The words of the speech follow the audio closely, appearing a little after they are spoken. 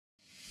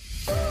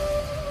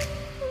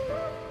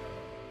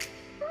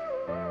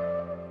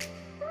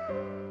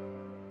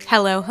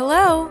Hello,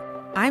 hello.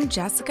 I'm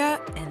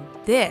Jessica, and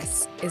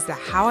this is the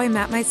How I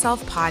Met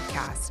Myself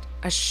podcast,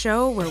 a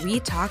show where we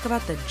talk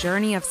about the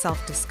journey of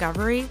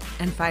self-discovery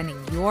and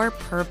finding your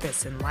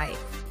purpose in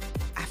life.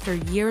 After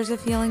years of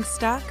feeling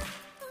stuck,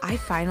 I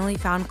finally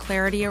found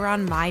clarity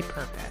around my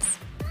purpose.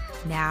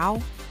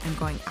 Now, I'm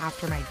going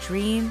after my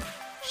dream,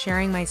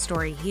 sharing my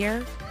story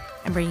here,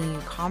 and bringing you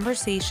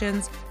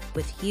conversations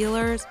with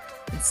healers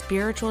and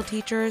spiritual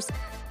teachers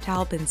to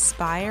help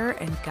inspire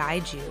and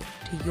guide you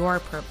to your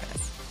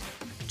purpose.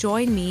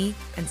 Join me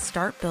and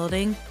start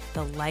building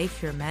the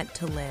life you're meant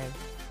to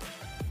live.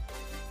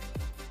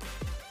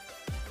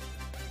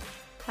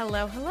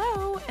 Hello,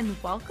 hello, and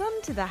welcome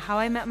to the How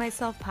I Met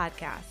Myself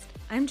podcast.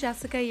 I'm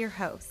Jessica, your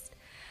host.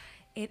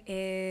 It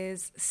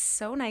is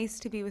so nice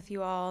to be with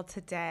you all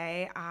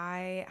today.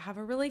 I have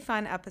a really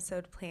fun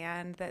episode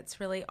planned that's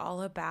really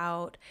all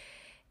about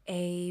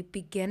a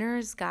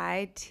beginner's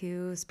guide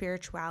to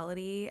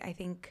spirituality. I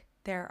think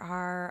there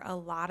are a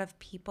lot of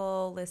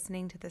people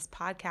listening to this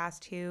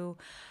podcast who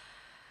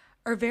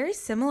are very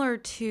similar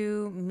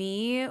to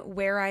me,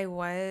 where I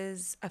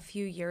was a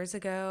few years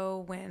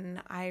ago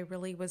when I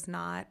really was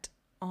not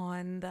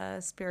on the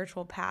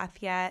spiritual path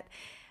yet,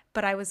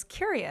 but I was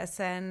curious,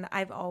 and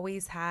I've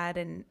always had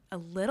a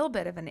little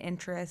bit of an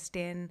interest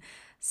in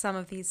some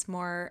of these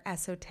more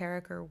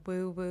esoteric or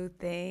woo-woo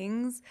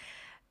things,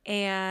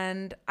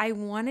 and I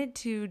wanted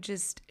to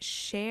just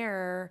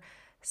share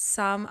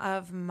some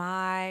of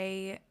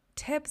my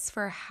tips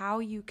for how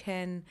you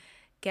can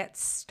get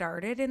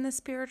started in the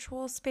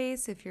spiritual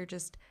space if you're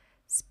just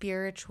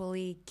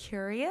spiritually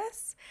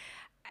curious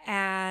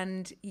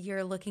and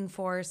you're looking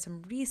for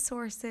some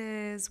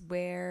resources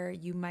where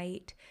you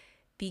might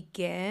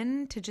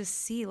begin to just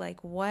see,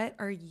 like, what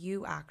are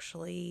you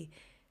actually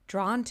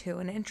drawn to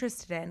and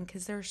interested in,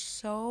 because there's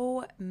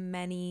so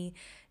many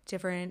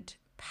different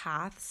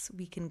paths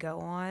we can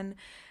go on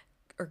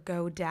or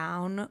go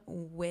down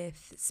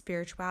with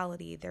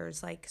spirituality.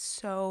 There's like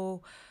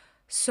so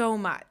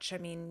much. I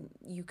mean,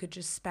 you could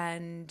just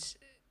spend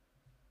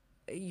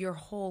your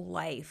whole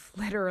life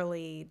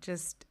literally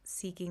just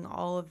seeking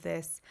all of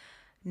this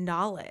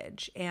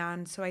knowledge.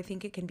 And so I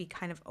think it can be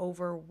kind of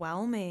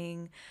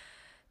overwhelming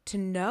to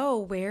know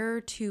where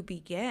to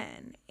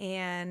begin.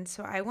 And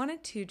so I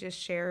wanted to just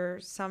share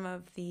some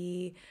of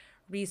the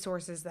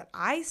resources that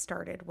I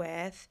started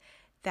with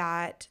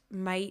that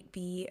might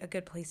be a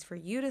good place for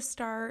you to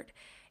start.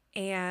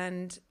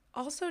 And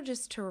also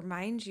just to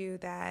remind you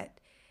that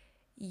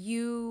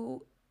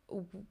you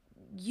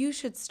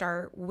should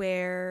start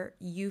where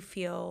you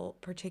feel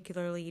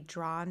particularly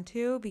drawn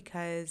to,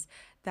 because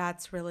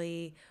that's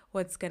really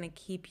what's going to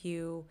keep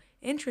you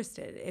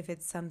interested if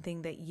it's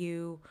something that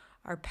you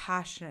are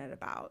passionate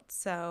about.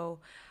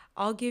 So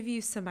I'll give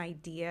you some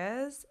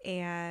ideas,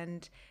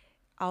 and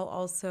I'll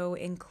also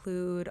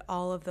include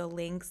all of the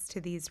links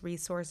to these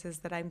resources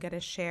that I'm going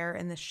to share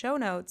in the show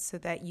notes so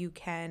that you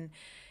can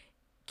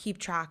keep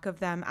track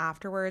of them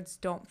afterwards.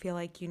 Don't feel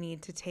like you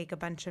need to take a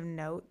bunch of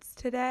notes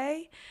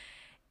today.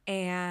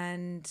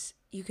 And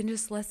you can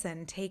just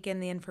listen, take in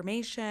the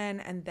information,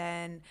 and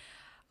then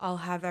I'll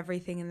have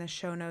everything in the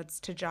show notes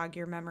to jog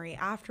your memory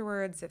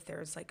afterwards. If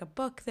there's like a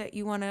book that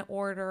you want to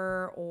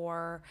order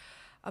or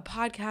a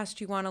podcast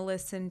you want to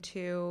listen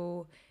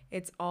to,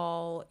 it's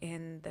all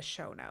in the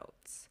show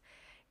notes.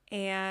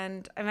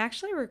 And I'm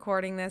actually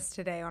recording this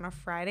today on a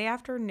Friday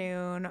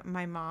afternoon.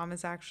 My mom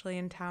is actually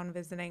in town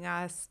visiting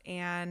us,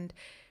 and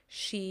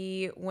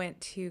she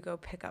went to go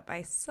pick up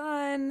my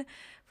son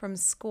from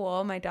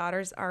school. My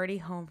daughter's already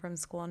home from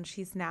school and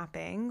she's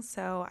napping.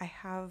 So I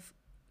have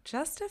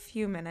just a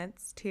few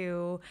minutes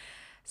to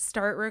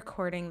start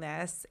recording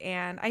this.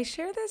 And I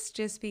share this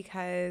just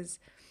because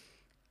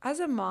as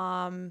a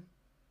mom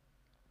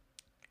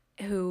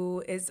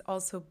who is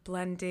also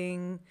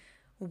blending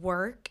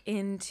work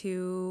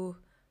into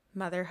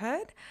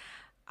motherhood,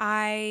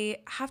 I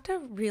have to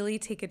really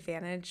take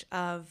advantage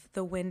of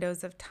the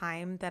windows of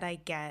time that I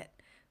get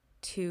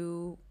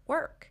to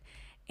work.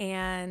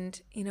 And,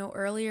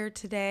 earlier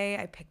today,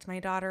 I picked my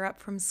daughter up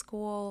from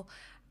school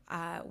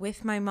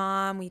with my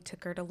mom. We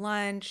took her to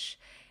lunch,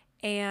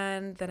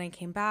 and then I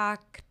came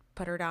back,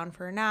 put her down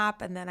for a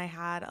nap, and then I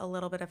had a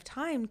little bit of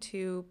time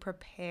to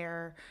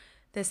prepare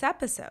this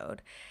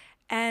episode.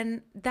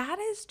 And that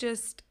is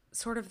just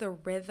sort of the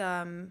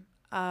rhythm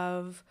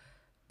of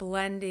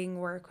blending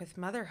work with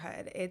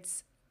motherhood.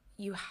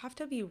 You have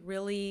to be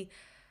really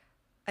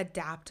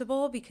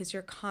adaptable because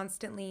you're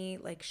constantly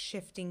like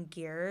shifting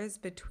gears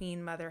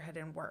between motherhood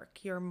and work.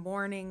 Your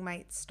morning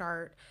might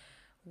start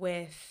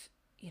with,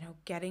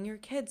 getting your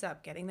kids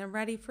up, getting them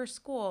ready for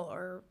school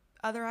or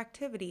other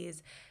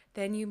activities.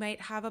 Then you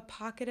might have a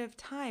pocket of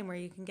time where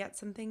you can get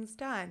some things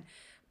done.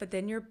 But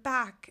then you're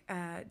back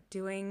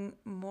doing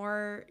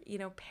more,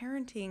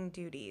 parenting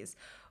duties,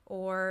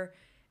 or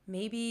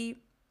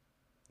maybe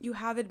you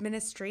have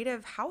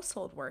administrative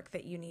household work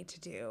that you need to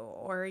do,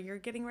 or you're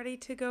getting ready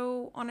to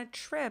go on a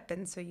trip.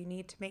 And so you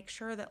need to make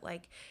sure that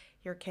like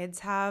your kids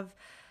have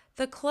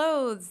the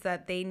clothes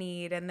that they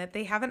need and that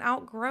they haven't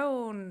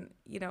outgrown,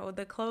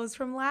 the clothes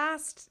from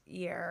last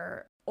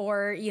year.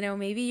 Or,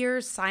 maybe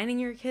you're signing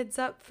your kids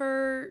up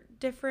for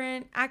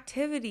different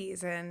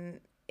activities. And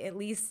at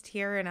least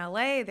here in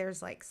LA,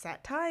 there's like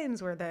set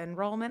times where the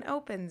enrollment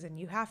opens and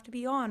you have to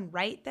be on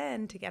right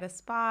then to get a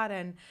spot.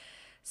 And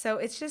so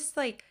it's just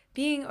like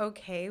being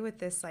okay with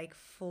this like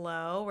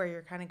flow where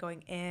you're kind of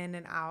going in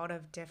and out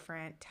of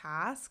different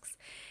tasks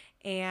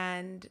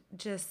and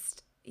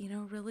just,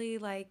 really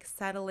like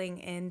settling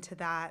into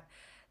that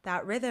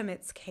rhythm.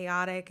 It's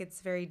chaotic.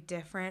 It's very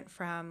different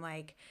from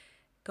like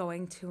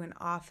going to an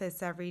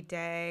office every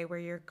day where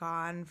you're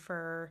gone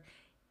for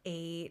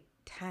 8-10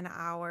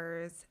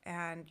 hours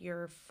and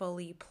you're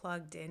fully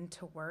plugged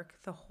into work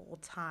the whole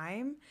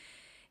time.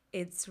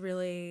 It's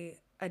really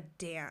a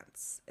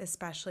dance,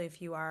 especially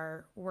if you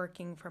are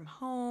working from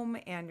home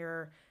and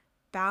you're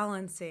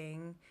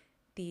balancing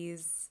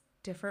these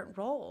different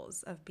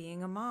roles of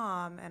being a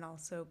mom and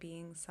also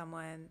being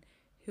someone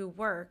who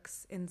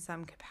works in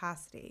some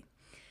capacity.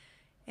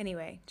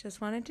 Anyway,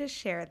 just wanted to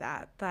share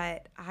that,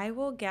 but I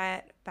will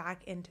get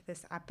back into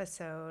this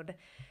episode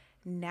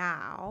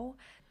now.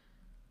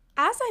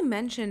 As I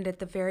mentioned at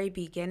the very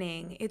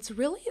beginning, it's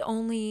really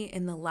only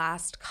in the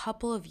last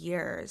couple of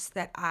years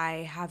that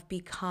I have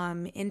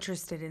become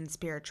interested in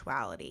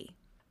spirituality.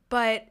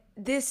 But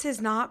this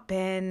has not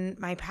been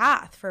my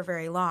path for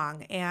very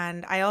long.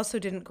 And I also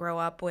didn't grow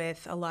up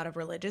with a lot of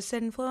religious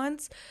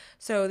influence.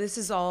 So this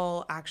is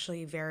all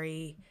actually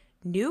very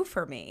new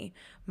for me.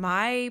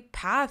 My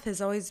path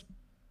has always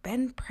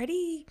been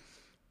pretty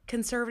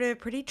conservative,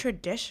 pretty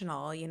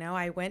traditional.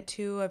 I went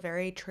to a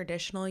very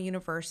traditional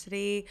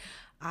university.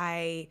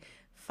 I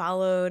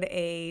followed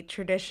a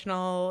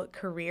traditional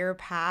career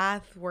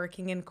path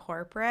working in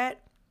corporate.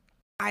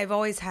 I've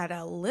always had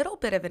a little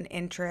bit of an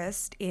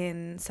interest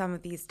in some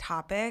of these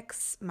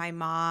topics. My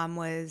mom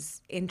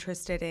was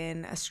interested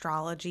in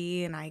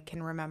astrology, and I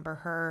can remember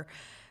her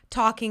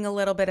talking a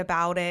little bit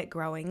about it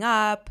growing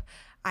up.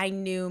 I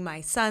knew my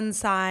sun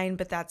sign,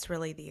 but that's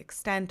really the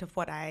extent of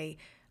what I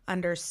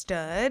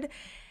understood.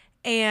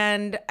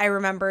 And I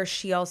remember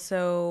she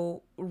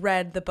also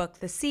read the book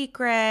The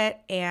Secret,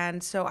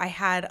 and so I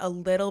had a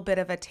little bit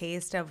of a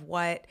taste of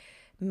what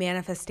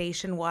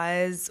manifestation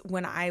was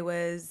when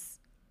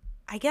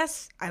I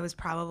guess I was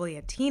probably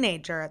a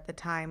teenager at the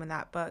time when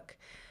that book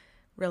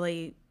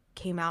really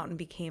came out and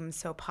became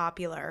so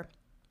popular.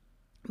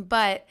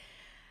 But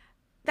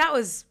that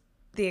was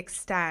the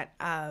extent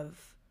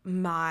of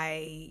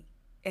my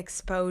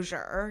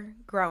exposure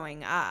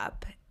growing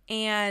up.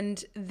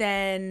 And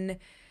then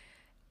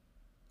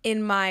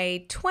in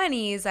my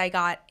 20s, I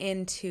got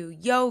into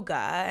yoga.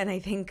 And I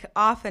think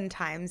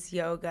oftentimes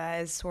yoga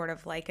is sort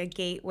of like a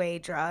gateway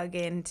drug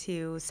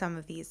into some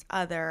of these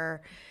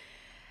other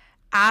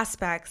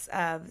aspects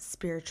of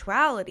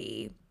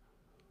spirituality.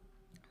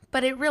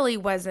 But it really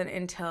wasn't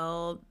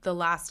until the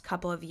last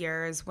couple of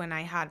years when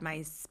I had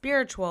my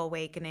spiritual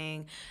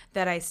awakening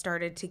that I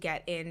started to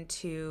get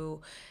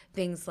into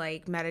things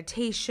like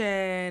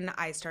meditation.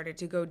 I started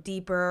to go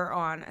deeper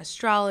on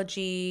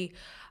astrology.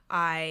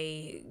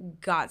 I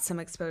got some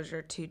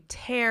exposure to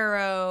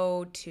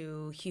tarot,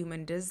 to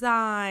human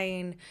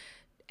design.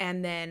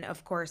 And then,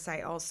 of course,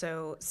 I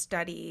also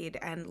studied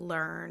and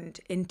learned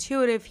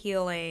intuitive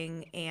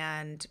healing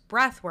and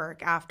breath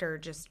work after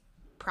just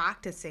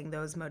practicing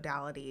those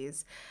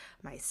modalities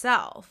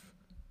myself.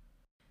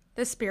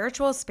 The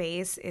spiritual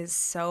space is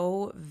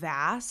so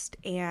vast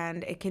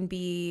and it can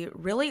be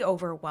really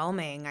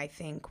overwhelming, I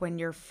think, when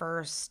you're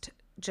first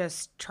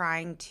just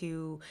trying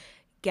to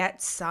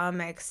get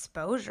some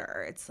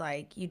exposure. It's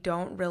like you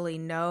don't really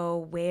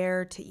know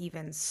where to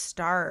even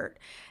start.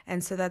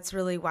 And so that's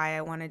really why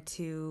I wanted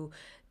to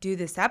do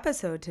this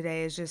episode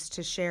today, is just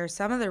to share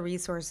some of the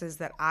resources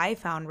that I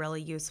found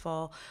really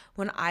useful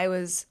when I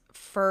was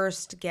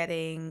first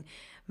getting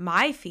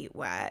my feet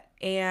wet.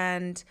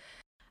 And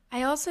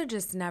I also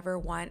just never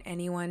want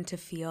anyone to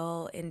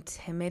feel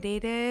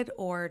intimidated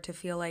or to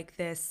feel like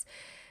this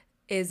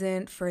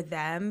isn't for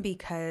them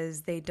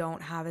because they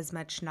don't have as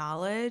much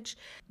knowledge.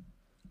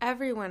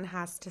 Everyone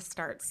has to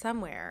start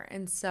somewhere.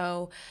 And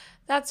so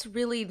that's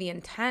really the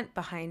intent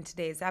behind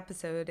today's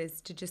episode,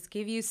 is to just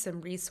give you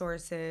some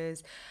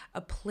resources,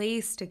 a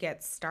place to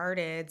get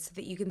started so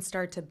that you can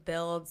start to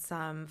build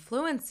some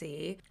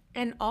fluency,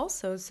 and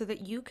also so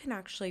that you can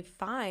actually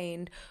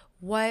find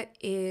what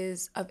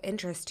is of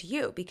interest to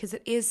you, because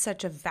it is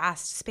such a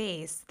vast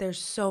space. There's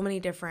so many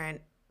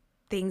different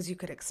things you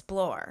could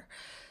explore.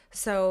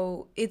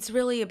 So it's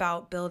really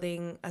about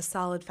building a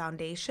solid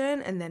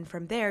foundation, and then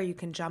from there you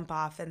can jump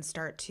off and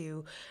start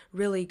to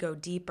really go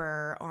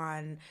deeper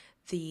on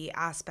the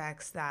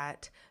aspects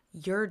that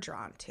you're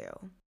drawn to.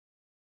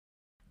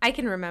 I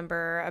can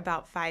remember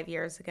about 5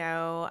 years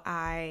ago,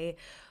 I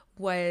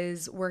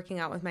was working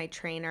out with my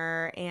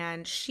trainer,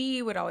 and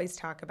she would always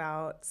talk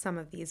about some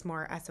of these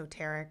more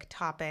esoteric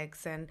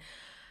topics, and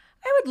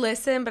I would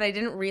listen, but I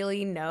didn't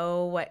really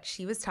know what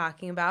she was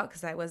talking about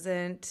because I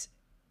wasn't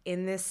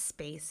in this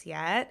space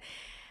yet.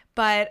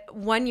 But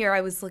one year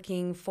I was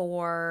looking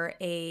for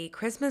a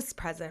Christmas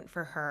present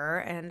for her,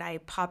 and I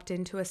popped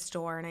into a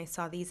store and I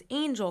saw these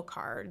angel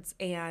cards,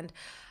 and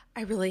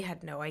I really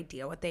had no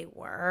idea what they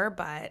were,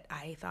 but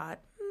I thought,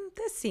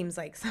 this seems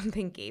like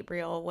something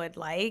Gabriel would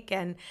like.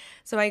 And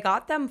so I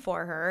got them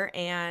for her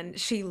and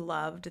she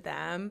loved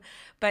them.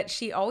 But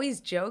she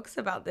always jokes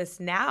about this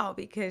now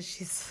because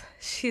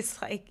she's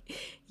like,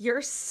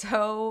 you're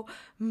so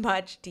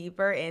much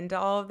deeper into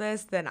all of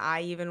this than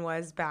I even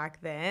was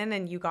back then.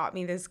 And you got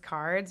me these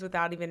cards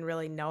without even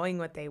really knowing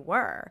what they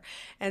were.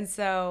 And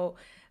so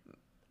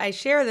I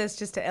share this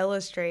just to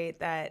illustrate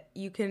that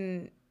you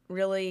can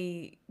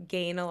really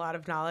gain a lot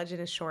of knowledge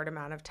in a short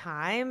amount of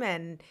time,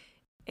 and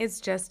it's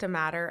just a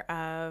matter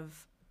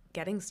of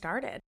getting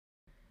started.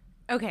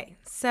 Okay,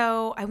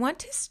 so I want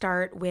to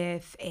start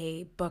with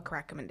a book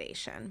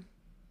recommendation.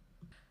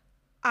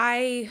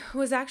 I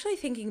was actually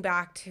thinking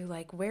back to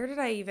like, where did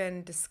I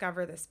even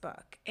discover this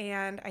book?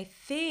 And I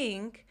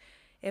think,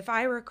 if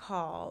I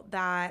recall,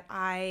 that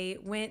I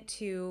went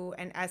to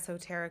an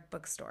esoteric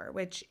bookstore,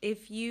 which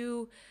if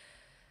you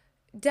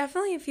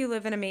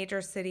live in a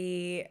major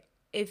city,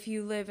 if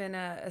you live in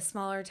a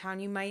smaller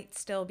town, you might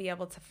still be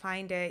able to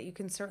find it. You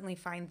can certainly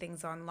find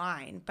things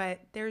online,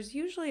 but there's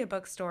usually a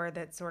bookstore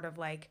that sort of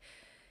like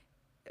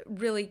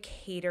really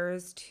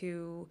caters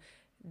to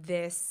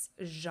this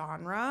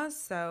genre.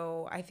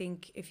 So I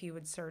think if you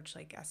would search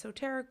like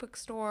esoteric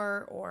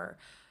bookstore or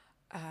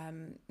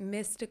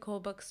mystical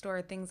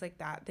bookstore, things like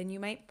that, then you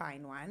might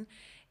find one.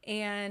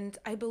 And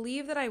I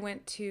believe that I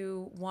went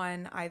to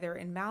one either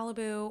in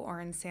Malibu or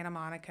in Santa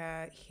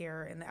Monica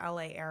here in the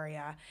LA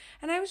area.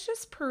 And I was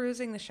just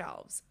perusing the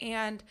shelves.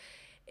 And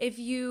if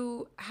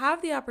you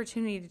have the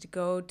opportunity to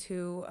go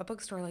to a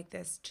bookstore like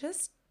this,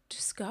 just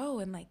go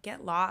and like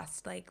get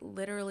lost. Like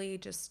literally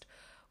just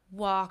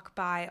walk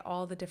by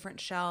all the different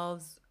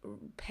shelves,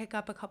 pick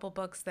up a couple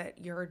books that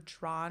you're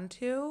drawn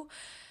to,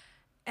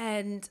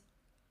 and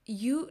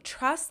you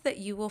trust that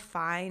you will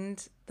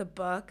find the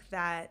book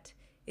that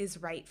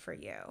is right for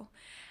you.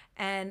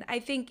 And I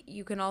think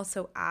you can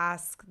also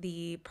ask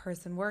the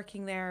person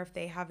working there if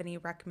they have any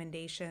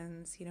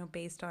recommendations,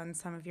 based on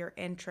some of your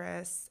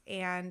interests.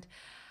 And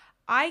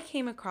I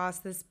came across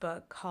this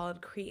book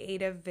called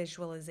Creative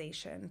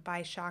Visualization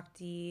by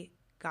Shakti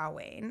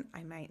Gawain.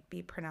 I might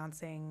be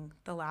pronouncing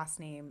the last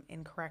name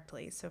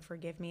incorrectly, so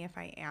forgive me if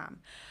I am.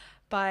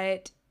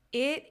 But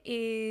it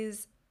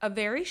is a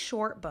very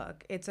short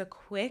book. It's a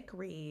quick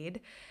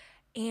read,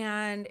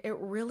 and it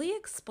really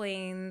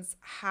explains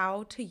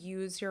how to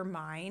use your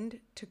mind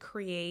to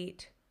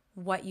create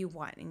what you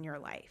want in your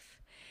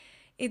life.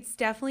 It's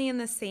definitely in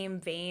the same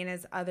vein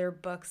as other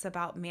books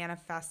about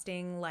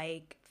manifesting,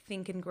 like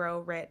Think and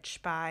Grow Rich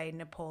by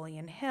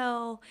Napoleon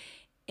Hill,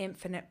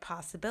 Infinite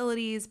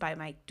Possibilities by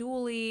Mike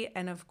Dooley,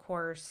 and of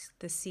course,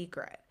 The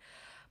Secret.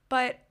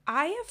 But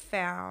I have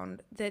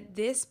found that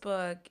this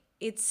book,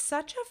 it's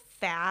such a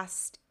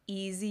fast,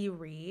 easy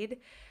read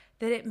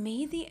that it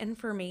made the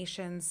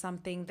information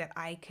something that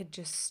I could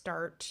just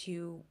start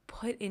to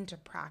put into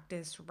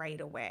practice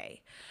right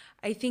away.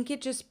 I think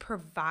it just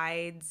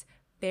provides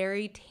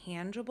very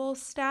tangible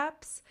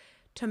steps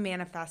to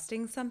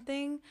manifesting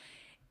something,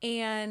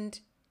 and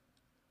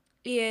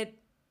it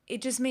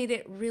just made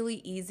it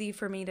really easy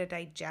for me to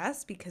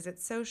digest because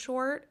it's so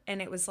short,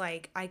 and it was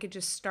like I could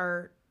just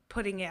start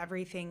putting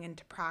everything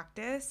into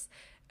practice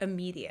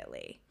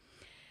immediately.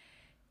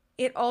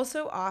 It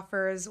also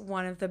offers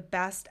one of the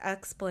best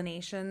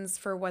explanations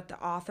for what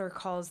the author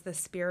calls the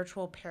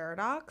spiritual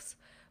paradox,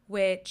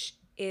 which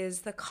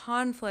is the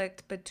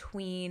conflict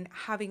between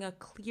having a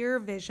clear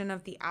vision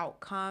of the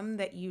outcome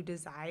that you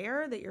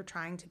desire, that you're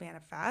trying to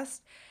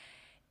manifest,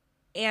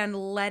 and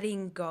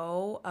letting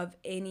go of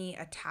any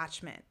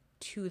attachment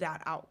to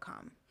that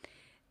outcome.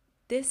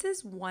 This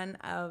is one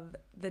of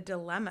the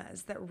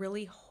dilemmas that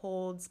really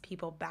holds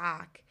people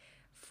back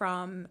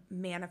from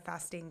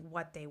manifesting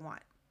what they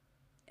want.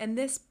 And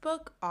this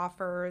book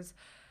offers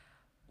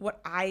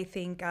what I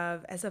think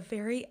of as a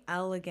very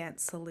elegant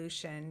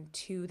solution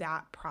to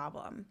that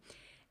problem.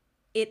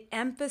 It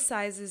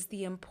emphasizes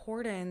the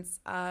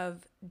importance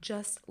of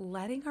just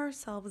letting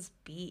ourselves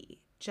be,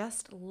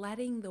 just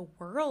letting the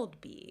world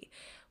be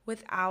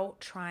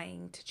without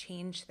trying to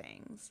change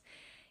things.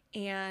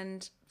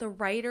 And the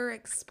writer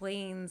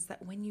explains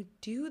that when you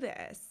do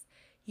this,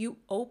 you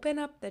open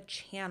up the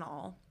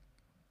channel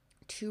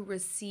to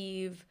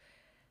receive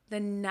the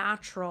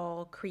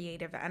natural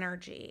creative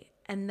energy.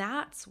 And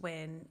that's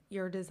when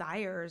your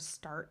desires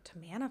start to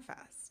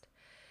manifest.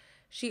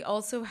 She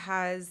also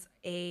has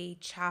a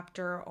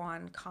chapter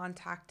on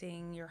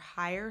contacting your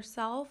higher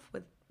self,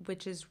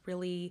 which is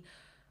really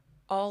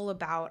all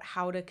about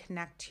how to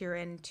connect to your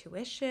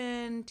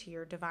intuition, to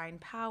your divine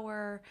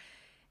power.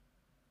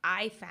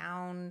 I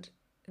found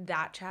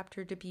that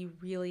chapter to be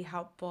really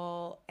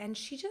helpful, and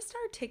she just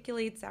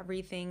articulates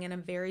everything in a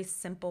very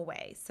simple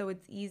way, so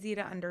it's easy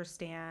to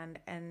understand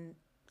and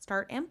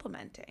start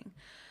implementing.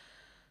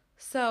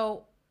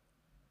 So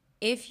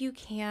If you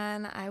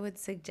can, I would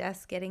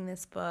suggest getting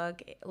this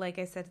book. Like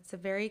I said, it's a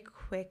very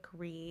quick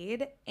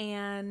read,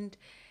 and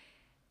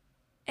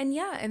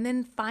yeah, and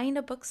then find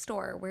a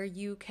bookstore where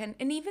you can,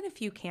 and even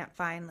if you can't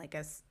find like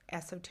a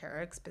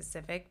esoteric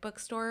specific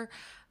bookstore,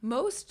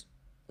 most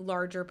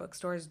larger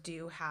bookstores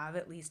do have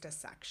at least a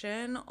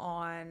section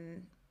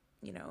on,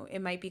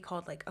 it might be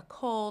called like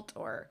occult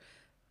or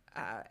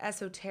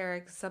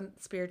esoteric, some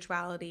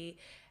spirituality,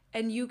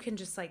 and you can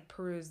just like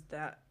peruse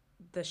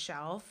the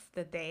shelf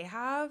that they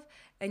have,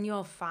 and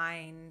you'll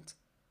find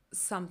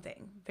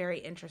something very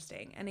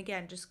interesting. And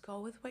again, just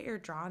go with what you're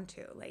drawn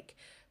to. Like,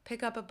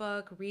 pick up a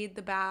book, read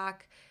the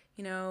back,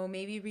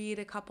 maybe read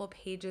a couple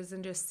pages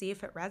and just see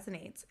if it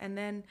resonates, and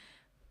then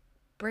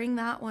bring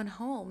that one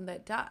home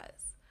that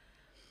does.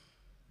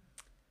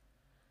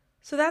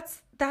 So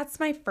that's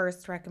my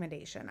first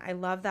recommendation. I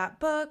love that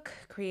book,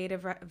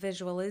 Creative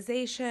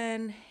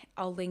Visualization.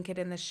 I'll link it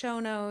in the show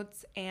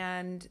notes,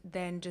 and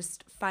then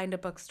just find a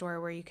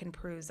bookstore where you can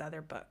peruse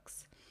other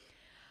books.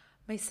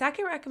 My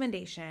second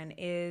recommendation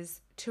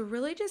is to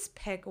really just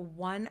pick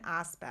one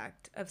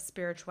aspect of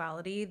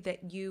spirituality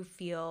that you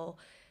feel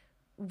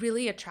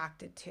really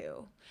attracted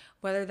to,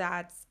 whether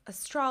that's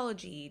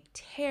astrology,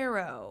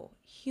 tarot,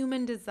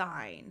 human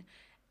design,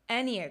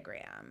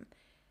 Enneagram.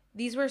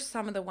 These were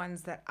some of the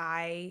ones that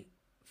I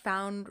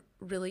found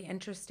really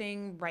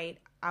interesting right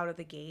out of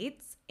the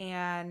gates.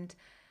 And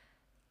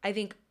I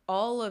think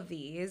all of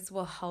these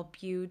will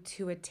help you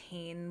to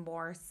attain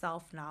more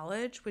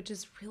self-knowledge, which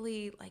is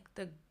really like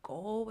the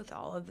goal with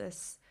all of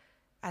this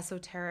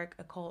esoteric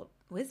occult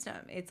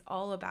wisdom. It's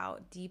all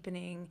about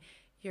deepening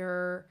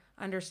your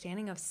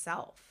understanding of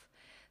self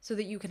so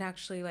that you can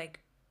actually like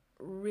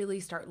really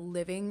start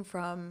living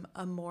from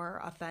a more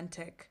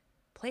authentic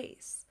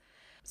place.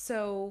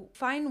 So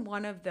find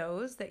one of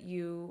those that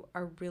you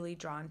are really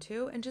drawn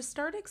to and just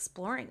start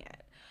exploring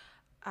it.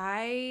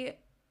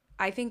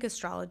 I think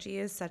astrology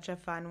is such a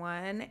fun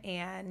one,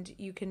 and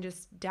you can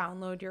just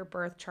download your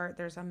birth chart.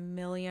 There's a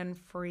million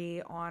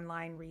free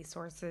online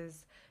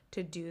resources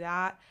to do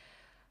that.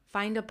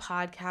 Find a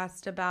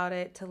podcast about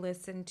it to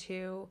listen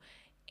to.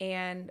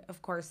 And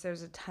of course,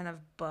 there's a ton of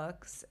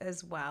books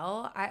as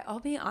well. I'll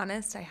be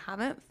honest, I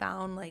haven't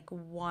found like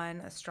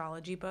one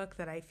astrology book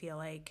that I feel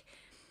like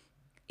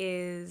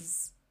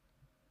is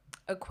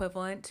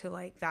equivalent to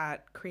like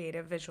that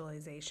creative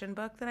visualization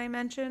book that I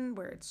mentioned,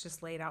 where it's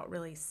just laid out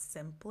really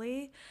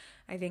simply.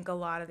 I think a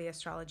lot of the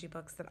astrology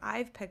books that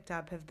I've picked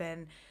up have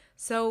been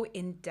so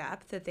in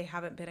depth that they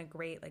haven't been a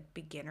great like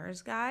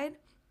beginner's guide.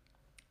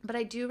 But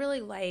I do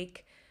really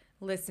like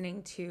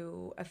listening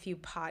to a few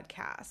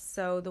podcasts.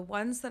 So the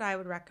ones that I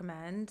would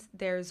recommend,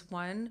 there's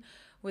one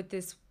with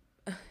this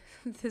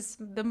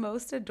the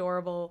most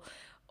adorable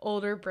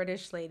older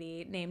British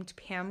lady named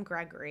Pam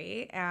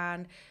Gregory,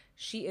 and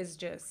she is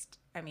just,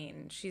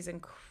 she's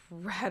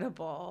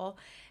incredible.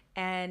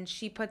 And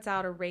she puts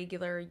out a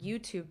regular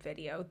YouTube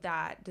video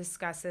that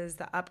discusses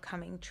the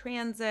upcoming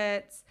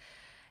transits,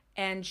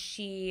 and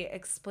she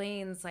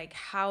explains like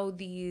how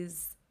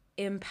these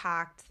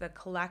impact the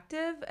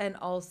collective, and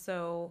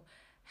also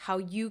how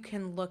you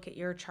can look at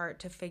your chart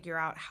to figure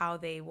out how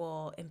they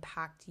will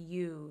impact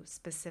you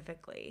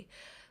specifically.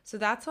 So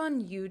that's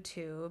on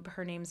YouTube.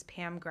 Her name's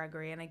Pam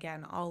Gregory, and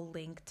again, I'll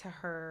link to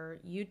her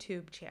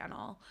YouTube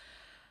channel.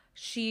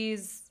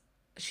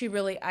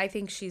 I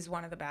think she's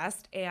one of the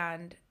best,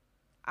 and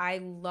I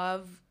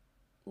love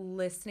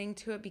listening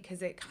to it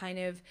because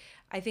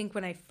I think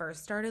when I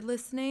first started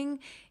listening,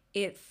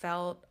 it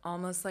felt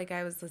almost like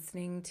I was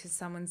listening to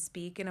someone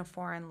speak in a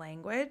foreign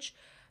language.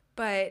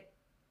 But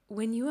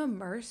when you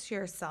immerse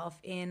yourself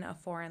in a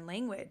foreign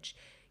language,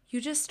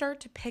 you just start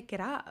to pick it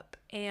up.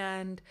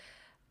 And,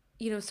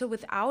 so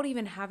without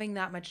even having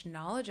that much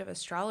knowledge of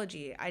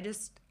astrology,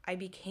 I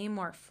became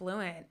more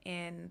fluent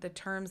in the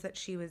terms that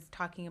she was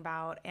talking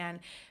about. And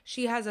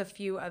she has a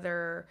few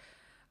other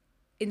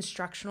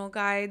instructional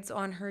guides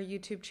on her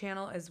YouTube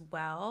channel as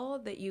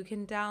well that you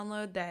can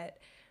download that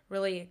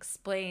really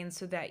explain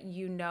so that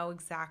you know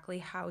exactly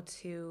how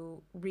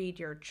to read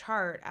your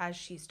chart as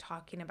she's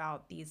talking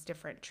about these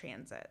different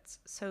transits.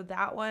 So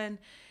that one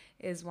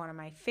is one of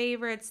my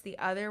favorites. The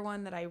other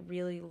one that I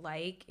really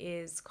like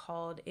is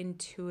called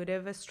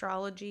Intuitive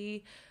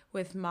Astrology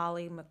with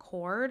Molly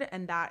McCord,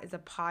 and that is a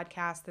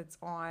podcast that's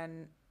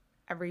on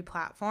every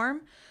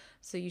platform.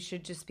 So you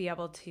should just be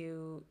able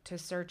to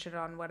search it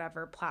on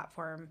whatever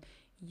platform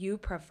you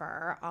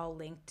prefer. I'll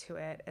link to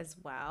it as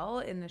well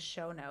in the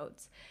show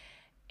notes.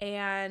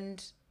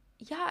 And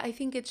yeah, I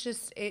think it's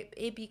just,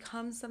 it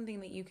becomes something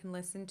that you can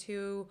listen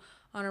to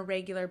on a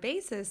regular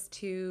basis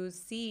to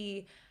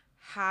see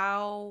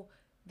how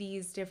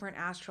these different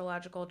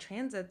astrological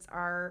transits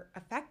are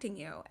affecting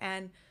you.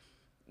 And,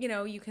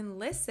 you can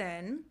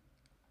listen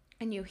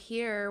and you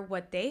hear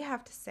what they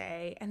have to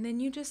say, and then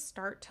you just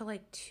start to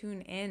like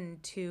tune in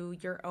to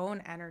your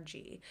own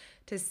energy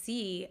to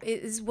see,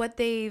 is what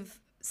they've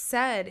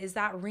said, is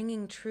that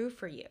ringing true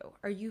for you?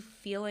 Are you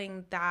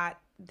feeling that,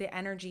 the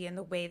energy and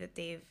the way that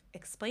they've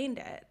explained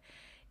it?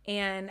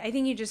 And I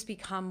think you just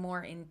become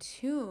more in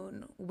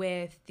tune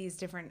with these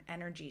different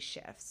energy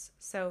shifts.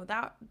 So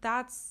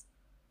that's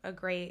a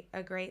great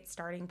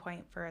starting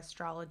point for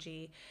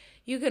astrology.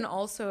 You can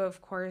also,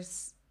 of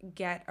course,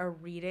 get a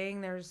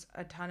reading. There's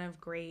a ton of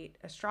great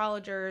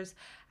astrologers.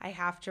 I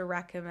have to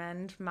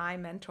recommend my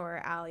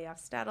mentor, Ali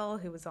F.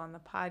 Stettel, who was on the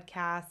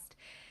podcast.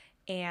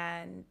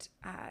 And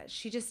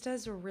she just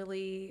does a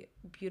really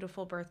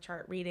beautiful birth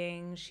chart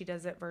reading. She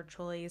does it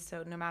virtually.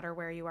 So no matter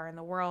where you are in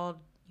the world,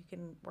 you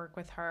can work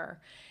with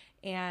her.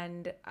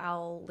 And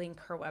I'll link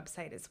her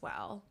website as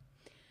well.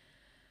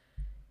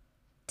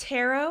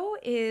 Tarot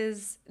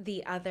is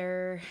the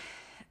other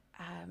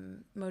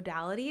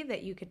modality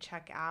that you could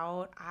check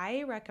out.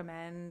 I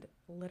recommend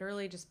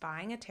literally just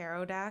buying a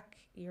tarot deck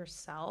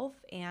yourself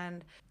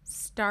and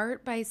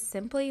start by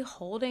simply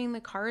holding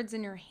the cards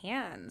in your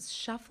hands,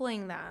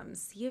 shuffling them,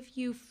 see if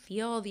you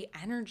feel the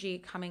energy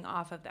coming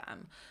off of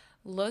them.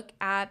 Look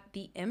at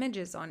the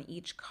images on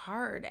each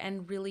card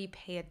and really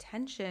pay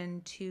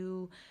attention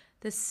to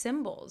the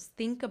symbols.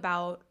 Think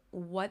about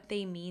what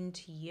they mean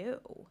to you.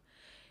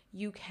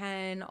 You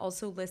can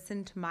also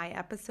listen to my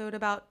episode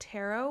about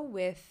tarot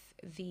with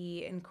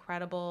the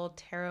incredible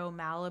Tarot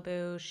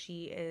Malibu.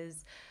 She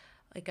is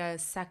like a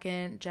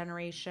second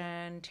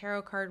generation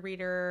tarot card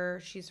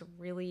reader. She's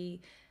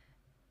really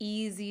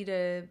easy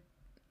to,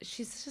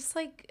 she's just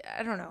like,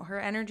 I don't know, her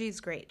energy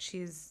is great.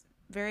 She's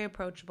very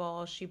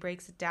approachable. She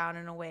breaks it down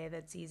in a way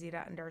that's easy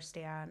to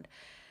understand.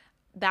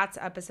 That's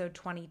episode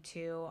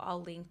 22.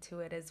 I'll link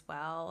to it as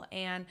well.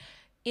 And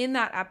in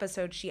that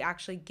episode, she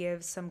actually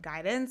gives some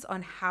guidance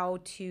on how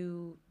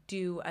to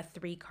do a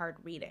 3-card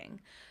reading.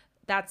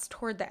 That's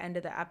toward the end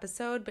of the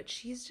episode, but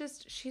she's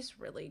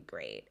really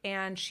great.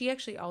 And she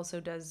actually also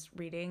does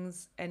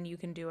readings and you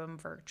can do them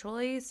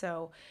virtually.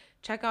 So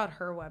check out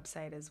her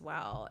website as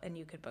well and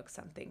you could book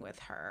something with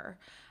her.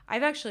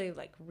 I've actually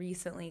like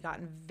recently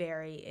gotten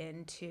very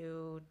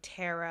into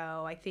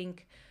tarot. I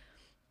think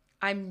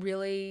I'm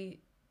really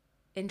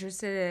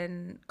interested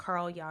in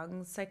Carl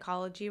Jung's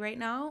psychology right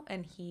now,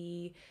 and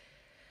he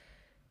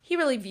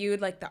really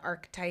viewed like the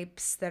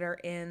archetypes that are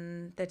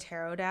in the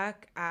tarot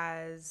deck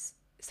as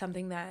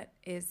something that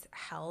is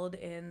held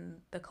in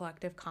the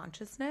collective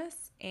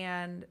consciousness.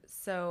 And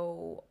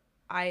so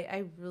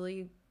I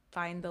really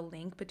find the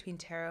link between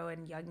tarot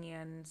and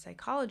Jungian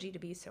psychology to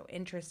be so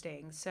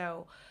interesting.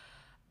 So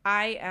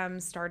I am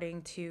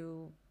starting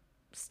to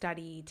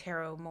study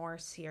tarot more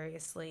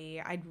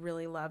seriously. I'd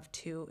really love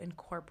to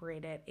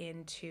incorporate it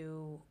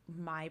into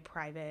my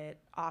private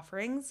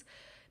offerings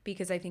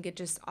because I think it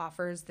just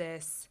offers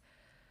this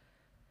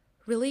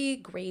really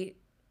great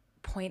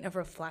point of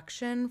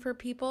reflection for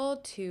people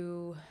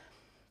to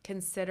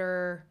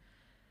consider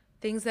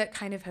things that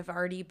kind of have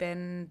already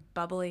been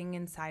bubbling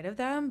inside of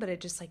them, but it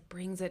just like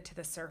brings it to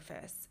the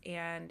surface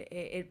and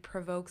it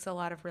provokes a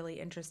lot of really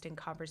interesting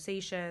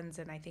conversations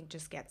and I think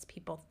just gets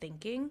people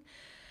thinking.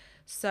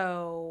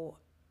 So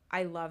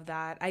I love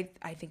that.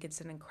 I think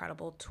it's an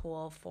incredible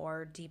tool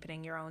for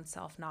deepening your own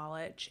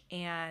self-knowledge.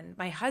 And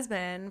my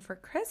husband for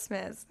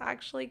Christmas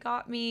actually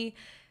got me,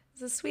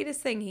 it's the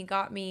sweetest thing. He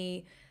got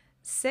me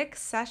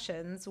 6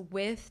 sessions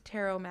with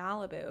Tarot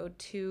Malibu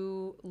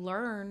to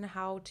learn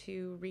how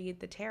to read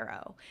the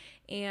tarot.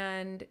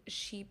 And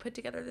she put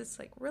together this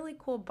like really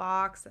cool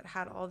box that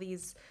had all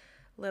these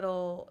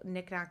little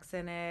knickknacks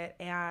in it,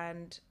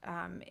 and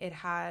it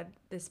had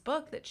this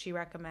book that she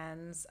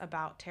recommends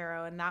about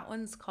tarot, and that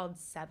one's called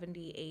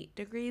 78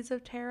 Degrees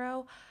of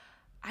Tarot.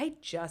 I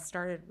just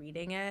started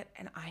reading it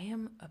and I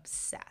am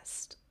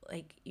obsessed.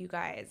 Like, you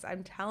guys,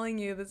 I'm telling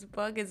you, this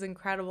book is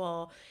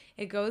incredible.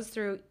 It goes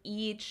through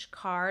each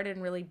card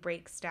and really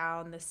breaks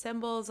down the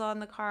symbols on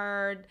the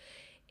card.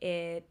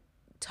 It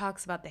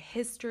talks about the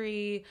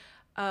history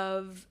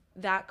of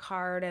that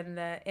card and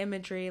the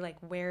imagery, like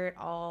where it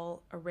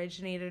all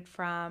originated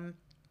from.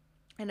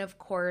 And of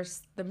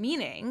course, the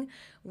meaning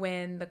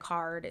when the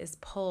card is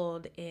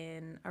pulled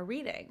in a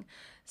reading.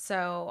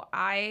 So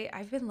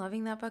I've been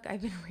loving that book.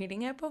 I've been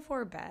reading it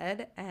before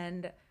bed,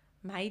 and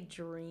my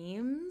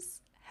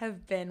dreams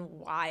have been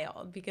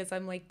wild because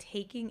I'm like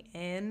taking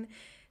in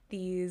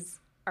these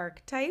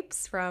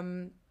archetypes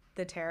from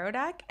the tarot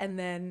deck, and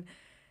then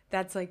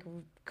that's like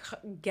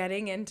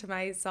getting into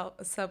my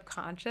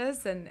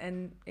subconscious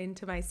and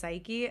into my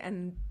psyche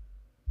and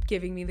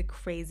giving me the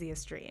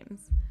craziest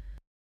dreams.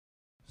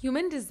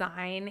 Human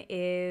design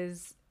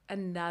is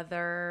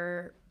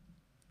another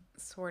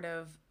sort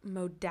of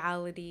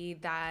modality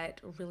that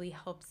really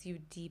helps you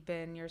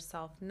deepen your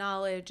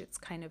self-knowledge. It's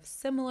kind of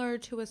similar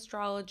to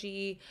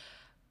astrology,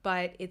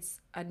 but it's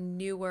a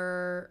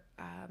newer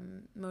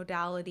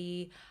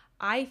modality.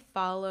 I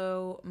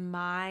follow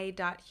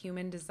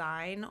my.human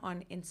design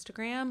on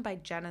Instagram by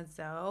Jenna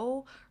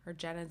Zoe or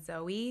Jenna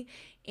Zoe,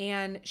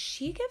 and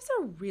she gives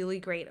a really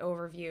great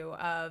overview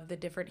of the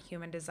different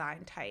human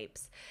design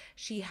types.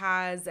 She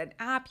has an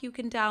app you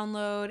can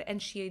download, and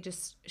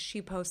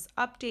she posts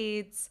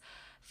updates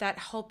that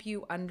help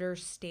you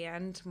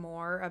understand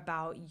more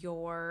about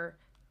your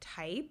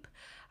type.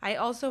 I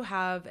also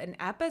have an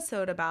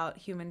episode about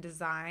human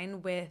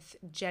design with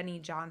Jenny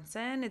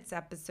Johnson. It's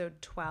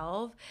episode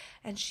 12,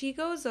 and she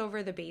goes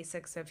over the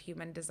basics of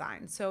human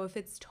design. So if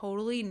it's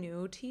totally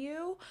new to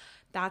you,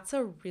 that's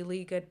a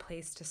really good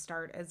place to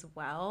start as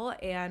well.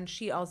 And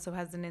she also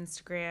has an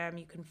Instagram.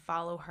 You can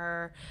follow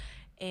her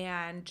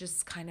and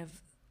just kind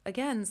of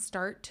again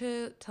start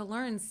to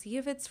learn, see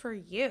if it's for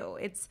you.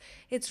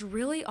 It's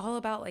really all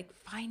about like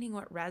finding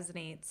what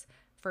resonates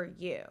for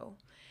you.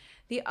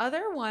 The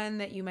other one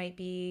that you might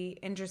be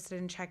interested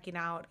in checking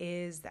out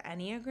is the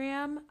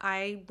Enneagram.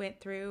 I went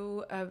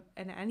through an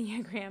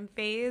Enneagram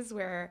phase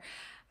where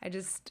I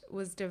just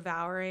was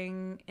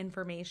devouring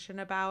information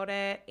about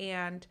it,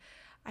 and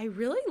I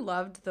really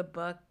loved the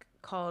book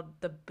called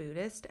The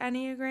Buddhist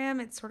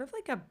Enneagram. It's sort of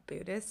like a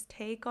Buddhist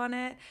take on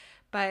it,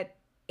 but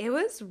it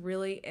was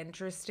really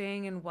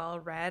interesting and well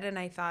read, and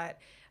I thought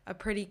a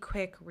pretty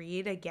quick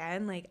read.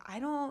 Again, like I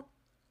don't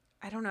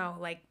know,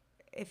 like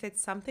if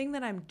it's something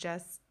that I'm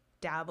just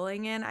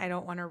dabbling in, I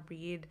don't want to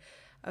read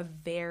a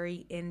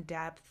very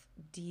in-depth,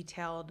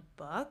 detailed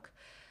book.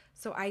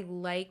 So I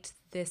liked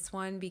this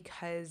one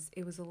because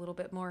it was a little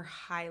bit more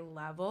high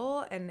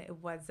level and it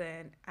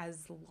wasn't as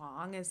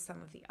long as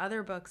some of the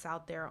other books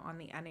out there on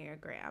the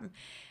Enneagram.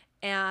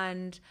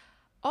 And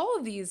all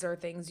of these are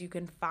things you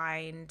can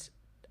find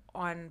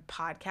on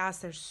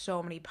podcasts. There's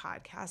so many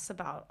podcasts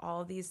about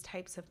all of these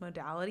types of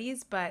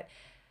modalities, but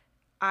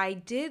I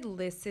did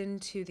listen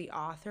to the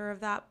author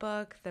of that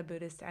book, The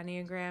Buddhist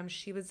Enneagram.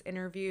 She was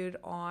interviewed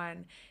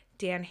on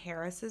Dan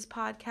Harris's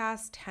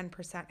podcast,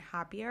 10%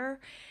 Happier,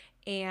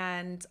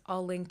 and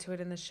I'll link to it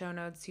in the show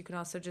notes. You can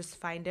also just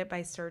find it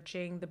by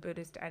searching The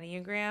Buddhist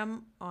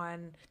Enneagram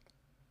on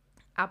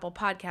Apple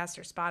Podcasts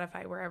or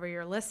Spotify, wherever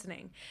you're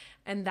listening.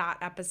 And that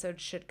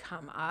episode should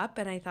come up.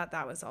 And I thought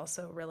that was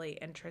also really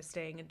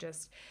interesting and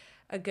just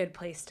a good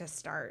place to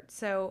start.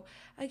 So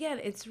again,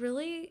 it's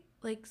really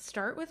like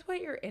start with what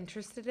you're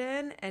interested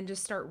in and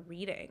just start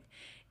reading.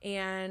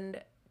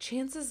 And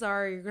chances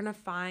are you're going to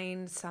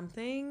find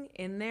something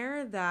in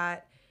there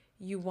that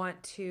you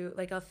want to,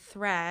 like a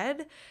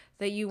thread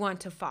that you want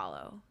to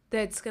follow,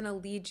 that's going to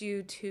lead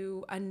you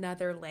to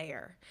another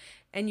layer.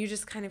 And you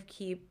just kind of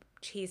keep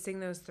chasing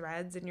those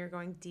threads and you're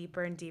going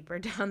deeper and deeper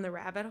down the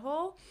rabbit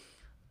hole.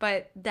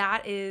 But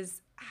that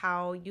is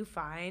how you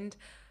find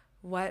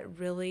what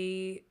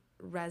really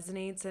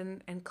resonates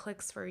and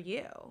clicks for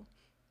you.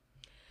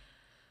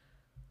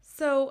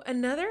 So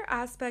another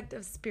aspect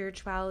of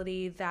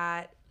spirituality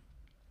that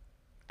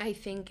I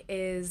think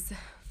is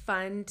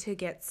fun to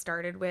get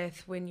started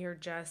with when you're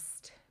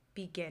just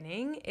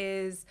beginning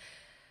is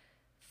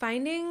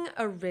finding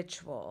a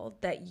ritual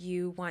that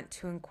you want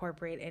to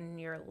incorporate in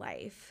your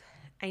life.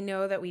 I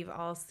know that we've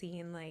all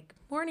seen like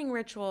morning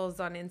rituals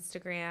on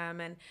Instagram,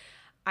 and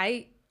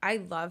I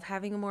love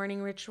having a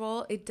morning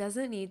ritual. It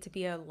doesn't need to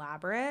be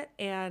elaborate,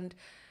 and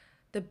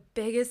the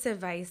biggest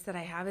advice that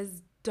I have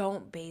is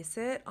don't base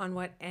it on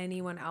what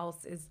anyone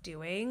else is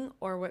doing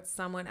or what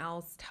someone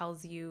else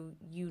tells you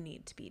you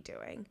need to be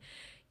doing.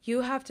 You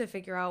have to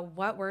figure out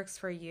what works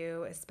for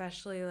you,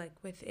 especially like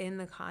within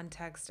the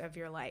context of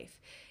your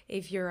life.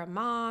 If you're a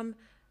mom,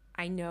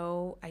 I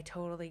know I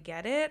totally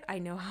get it. I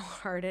know how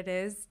hard it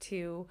is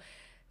to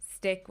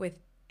stick with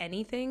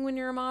anything when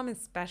you're a mom,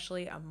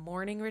 especially a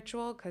morning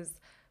ritual, because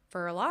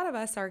for a lot of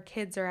us, our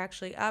kids are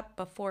actually up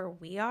before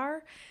we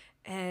are,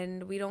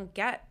 and we don't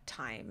get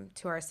time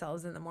to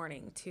ourselves in the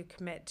morning to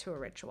commit to a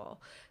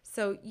ritual.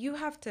 So you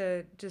have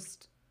to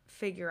just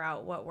figure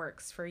out what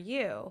works for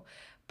you.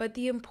 But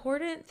the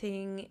important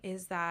thing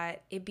is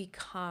that it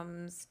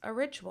becomes a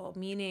ritual,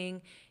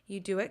 meaning you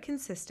do it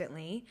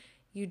consistently,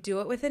 you do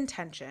it with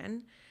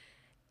intention,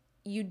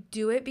 you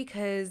do it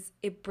because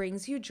it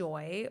brings you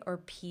joy or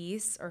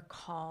peace or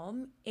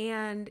calm,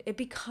 and it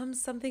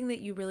becomes something that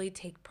you really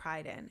take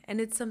pride in. And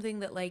it's something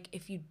that, like,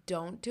 if you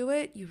don't do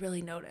it, you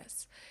really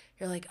notice.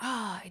 You're like,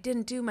 I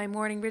didn't do my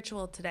morning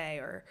ritual today,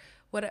 or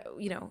what,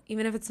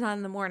 even if it's not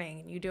in the morning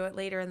and you do it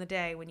later in the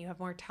day when you have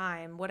more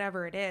time,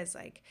 whatever it is,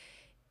 like,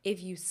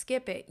 if you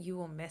skip it, you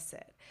will miss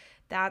it.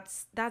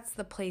 That's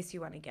the place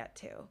you want to get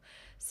to.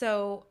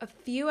 So a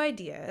few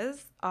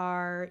ideas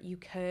are you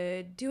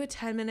could do a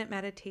 10-minute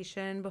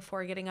meditation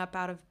before getting up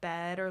out of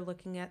bed or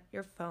looking at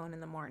your phone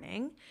in the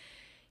morning.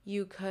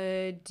 You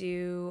could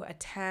do a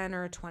 10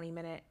 or a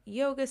 20-minute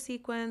yoga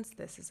sequence.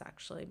 This is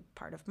actually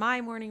part of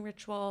my morning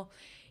ritual.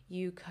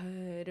 You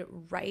could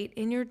write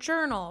in your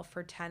journal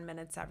for 10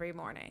 minutes every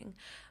morning.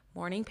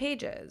 Morning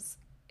pages.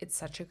 It's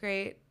such a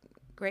great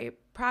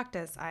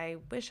practice. I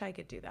wish I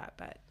could do that,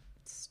 but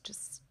it's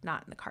just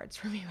not in the cards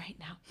for me right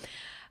now.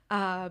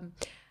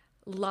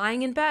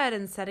 Lying in bed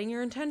and setting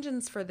your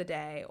intentions for the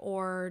day,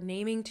 or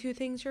naming 2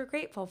 things you're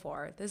grateful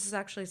for. This is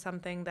actually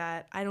something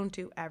that I don't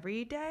do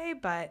every day,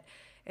 but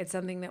it's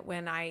something that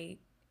when I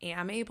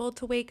am able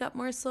to wake up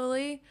more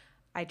slowly,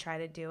 I try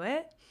to do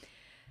it.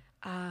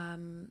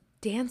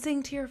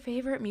 Dancing to your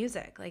favorite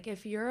music. Like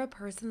if you're a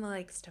person that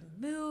likes to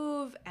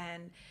move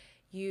and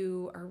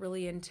you are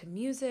really into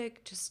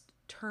music, just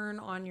turn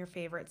on your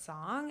favorite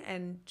song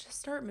and just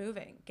start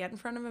moving. Get in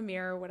front of a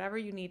mirror, whatever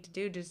you need to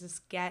do to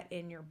just get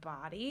in your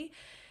body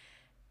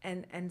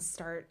and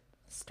start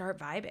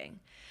vibing.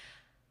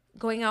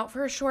 Going out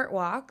for a short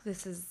walk.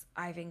 This is,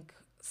 I think,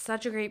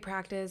 such a great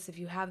practice if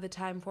you have the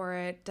time for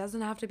it.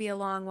 Doesn't have to be a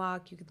long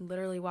walk. You can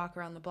literally walk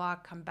around the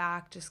block, come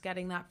back. Just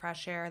getting that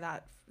fresh air,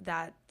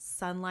 that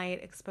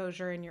sunlight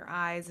exposure in your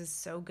eyes is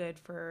so good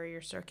for your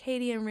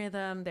circadian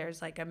rhythm.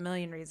 There's like a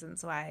million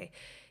reasons why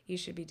you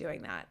should be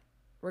doing that,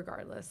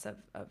 regardless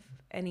of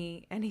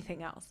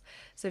anything else.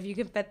 So if you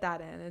can fit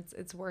that in,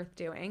 it's worth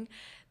doing.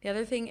 The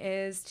other thing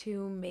is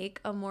to make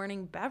a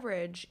morning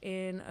beverage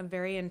in a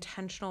very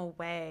intentional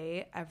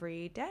way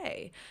every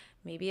day.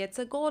 Maybe it's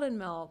a golden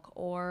milk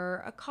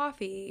or a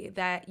coffee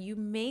that you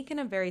make in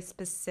a very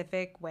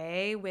specific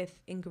way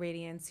with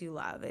ingredients you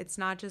love. It's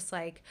not just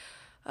like,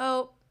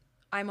 oh,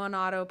 I'm on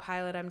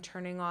autopilot, I'm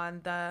turning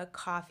on the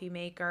coffee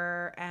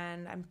maker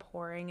and I'm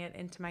pouring it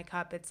into my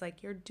cup. It's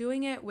like you're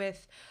doing it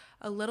with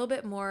a little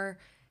bit more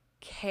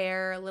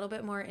care, a little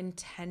bit more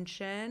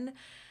intention,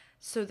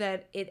 so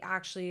that it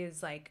actually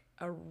is like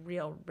a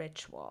real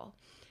ritual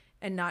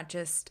and not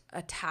just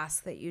a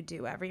task that you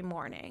do every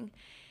morning.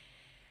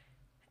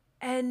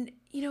 And,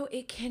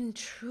 it can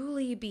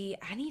truly be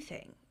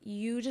anything.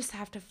 You just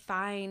have to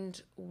find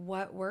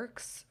what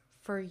works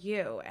for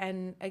you.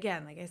 And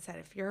again, like I said,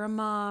 if you're a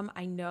mom,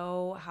 I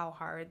know how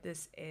hard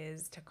this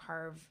is to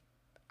carve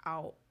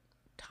out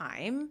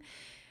time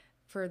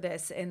for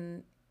this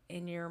in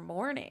your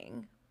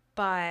morning.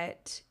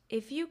 But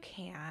if you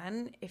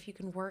can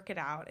work it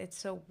out, it's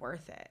so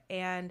worth it.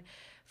 And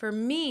for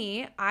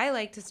me, I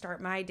like to start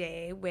my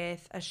day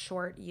with a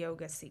short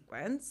yoga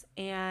sequence.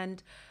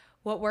 And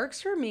what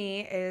works for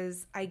me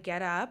is I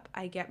get up,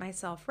 I get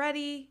myself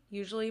ready.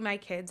 Usually my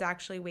kids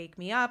actually wake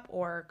me up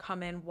or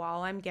come in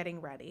while I'm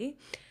getting ready.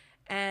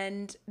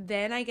 And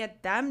then I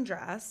get them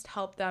dressed,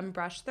 help them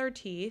brush their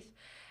teeth.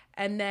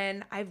 And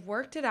then I've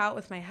worked it out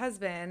with my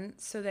husband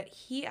so that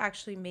he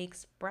actually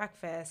makes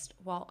breakfast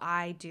while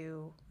I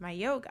do my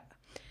yoga.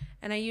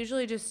 And I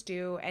usually just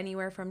do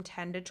anywhere from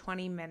 10 to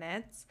 20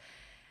 minutes.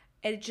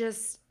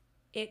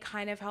 It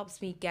kind of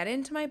helps me get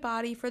into my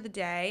body for the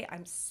day.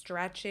 I'm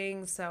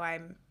stretching, so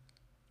I'm,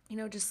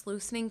 just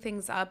loosening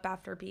things up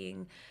after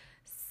being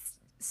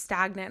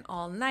stagnant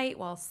all night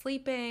while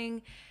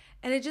sleeping.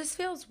 And it just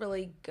feels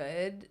really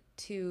good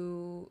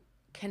to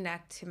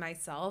connect to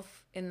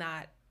myself in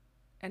that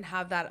and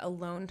have that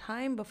alone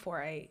time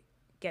before I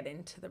get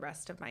into the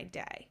rest of my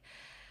day.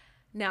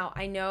 Now,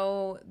 I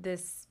know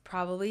this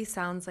probably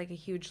sounds like a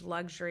huge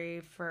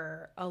luxury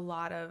for a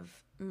lot of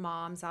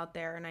moms out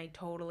there, and I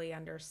totally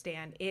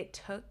understand. It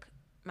took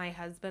my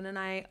husband and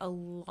I a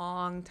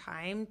long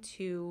time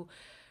to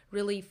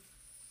really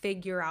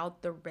figure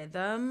out the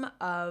rhythm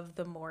of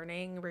the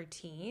morning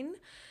routine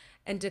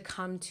and to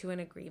come to an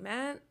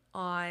agreement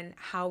on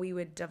how we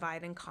would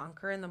divide and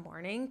conquer in the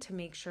morning to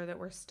make sure that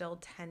we're still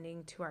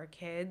tending to our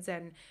kids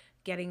and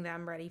getting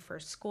them ready for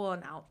school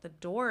and out the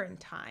door in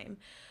time.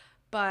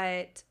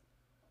 But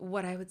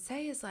what I would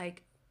say is,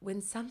 like,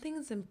 when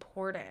something's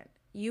important,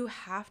 you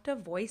have to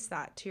voice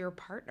that to your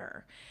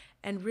partner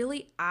and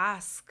really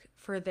ask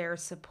for their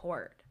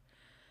support.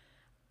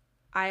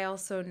 I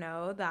also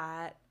know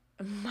that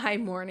my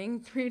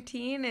morning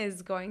routine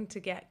is going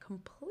to get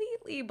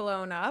completely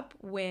blown up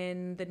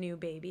when the new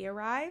baby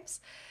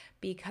arrives,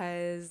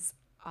 because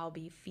I'll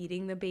be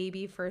feeding the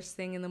baby first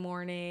thing in the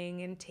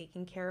morning and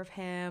taking care of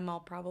him.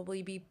 I'll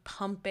probably be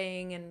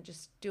pumping and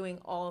just doing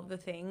all of the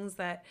things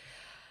that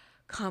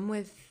come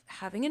with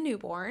having a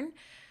newborn.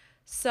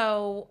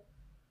 So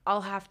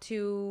I'll have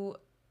to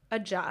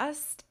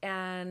adjust,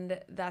 and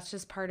that's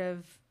just part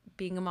of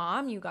being a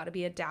mom. You got to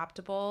be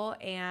adaptable,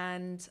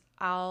 and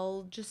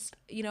I'll just,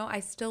 I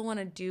still want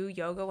to do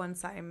yoga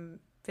once I'm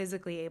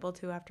physically able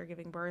to after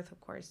giving birth. Of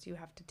course, you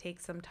have to take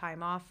some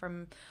time off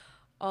from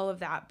all of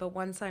that, but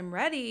once I'm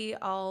ready,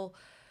 I'll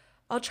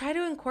try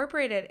to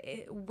incorporate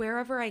it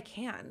wherever I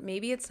can.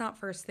 Maybe it's not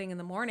first thing in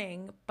the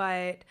morning,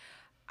 but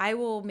I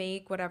will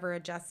make whatever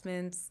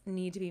adjustments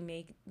need to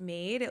be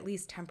made, at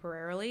least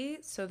temporarily,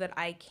 so that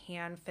I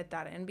can fit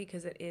that in,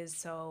 because it is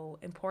so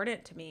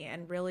important to me.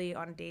 And really,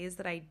 on days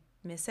that I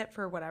miss it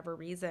for whatever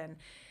reason,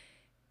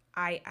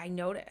 I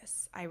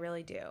notice. I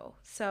really do.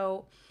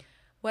 So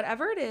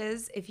whatever it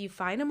is, if you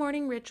find a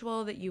morning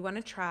ritual that you want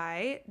to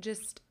try,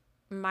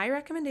 my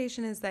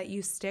recommendation is that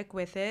you stick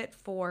with it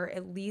for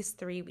at least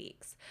 3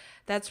 weeks.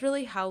 That's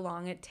really how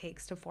long it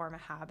takes to form a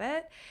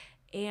habit.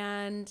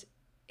 And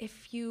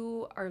if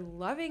you are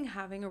loving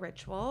having a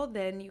ritual,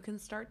 then you can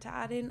start to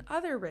add in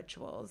other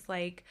rituals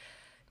like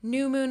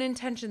new moon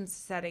intention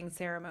setting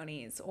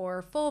ceremonies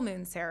or full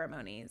moon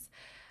ceremonies.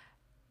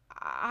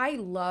 I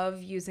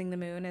love using the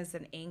moon as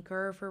an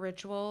anchor for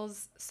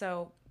rituals.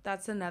 So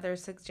that's another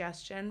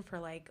suggestion for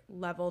like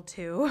level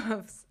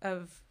 2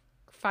 of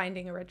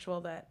finding a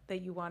ritual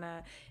that you want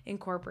to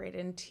incorporate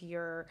into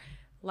your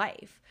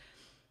life.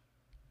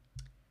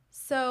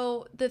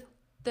 So the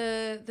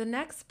The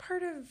next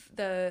part of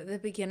the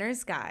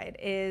beginner's guide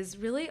is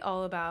really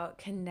all about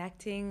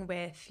connecting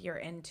with your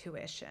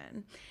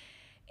intuition.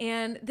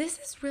 And this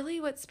is really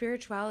what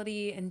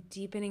spirituality and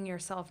deepening your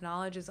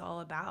self-knowledge is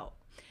all about.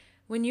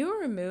 When you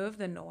remove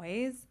the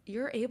noise,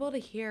 you're able to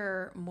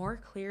hear more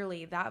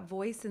clearly that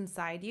voice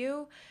inside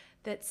you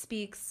that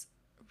speaks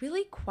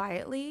really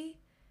quietly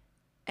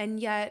and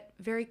yet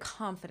very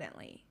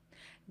confidently,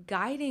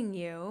 guiding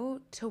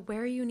you to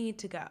where you need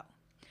to go.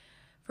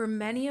 For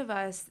many of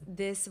us,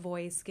 this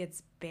voice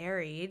gets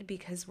buried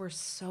because we're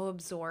so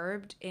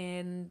absorbed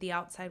in the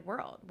outside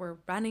world. We're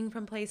running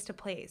from place to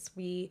place.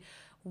 We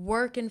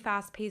work in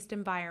fast paced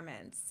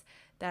environments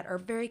that are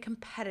very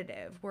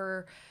competitive.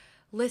 We're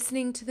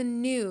listening to the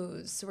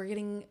news. We're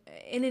getting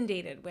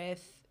inundated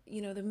with,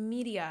 the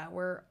media.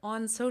 We're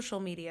on social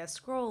media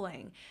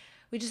scrolling.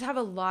 We just have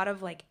a lot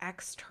of like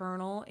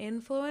external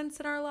influence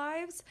in our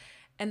lives.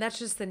 And that's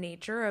just the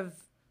nature of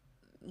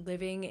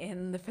living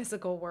in the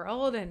physical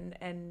world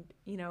and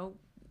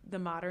the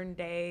modern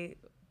day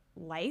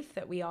life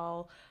that we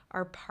all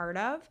are part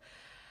of.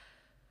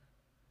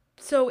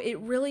 So it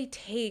really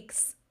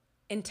takes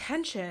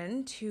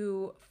intention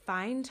to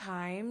find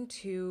time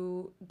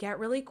to get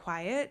really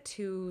quiet,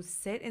 to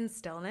sit in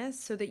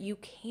stillness so that you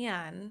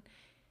can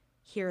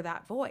hear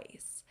that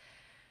voice.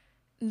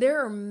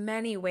 There are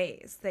many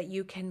ways that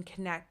you can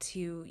connect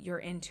to your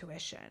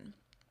intuition.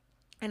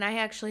 And I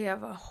actually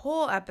have a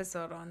whole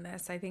episode on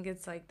this. I think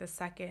it's like the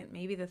second,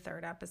 maybe the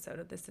third episode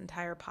of this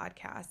entire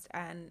podcast,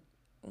 and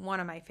one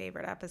of my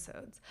favorite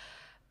episodes.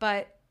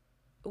 But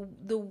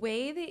the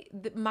way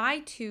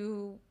my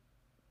two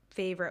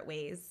favorite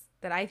ways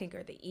that I think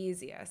are the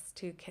easiest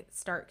to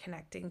start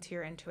connecting to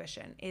your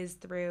intuition is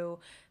through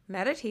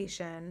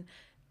meditation,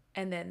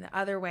 and then the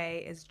other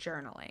way is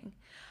journaling.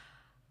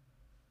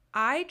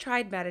 I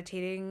tried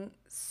meditating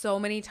so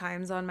many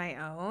times on my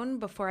own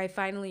before I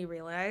finally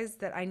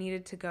realized that I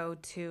needed to go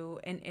to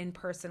an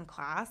in-person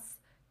class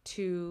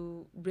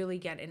to really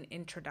get an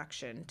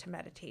introduction to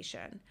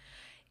meditation.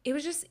 It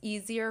was just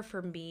easier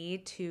for me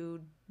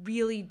to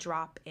really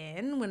drop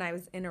in when I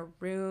was in a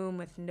room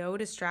with no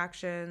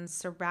distractions,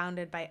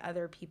 surrounded by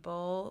other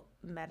people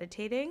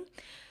meditating.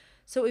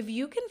 So if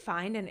you can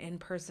find an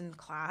in-person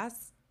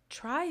class,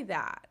 try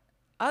that.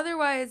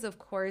 Otherwise, of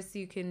course,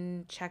 you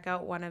can check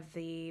out one of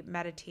the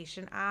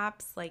meditation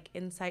apps like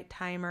Insight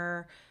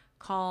Timer,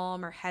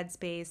 Calm, or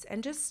Headspace,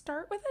 and just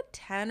start with a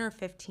 10 or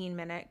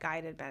 15-minute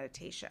guided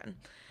meditation.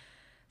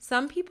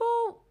 Some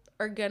people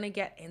are going to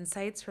get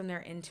insights from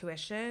their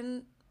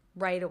intuition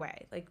right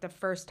away, like the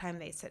first time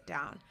they sit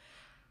down.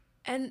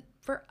 And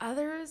for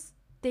others,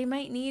 they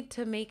might need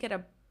to make it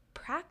a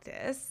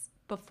practice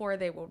before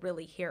they will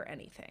really hear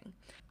anything.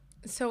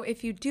 So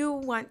if you do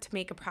want to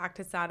make a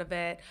practice out of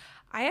it,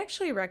 I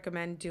actually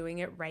recommend doing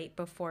it right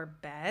before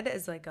bed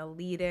as like a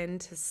lead-in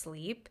to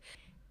sleep.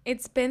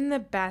 It's been the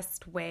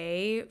best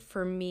way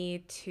for me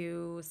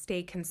to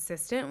stay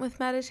consistent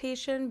with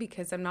meditation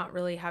because I'm not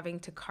really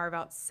having to carve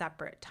out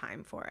separate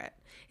time for it.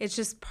 It's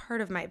just part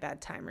of my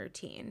bedtime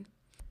routine.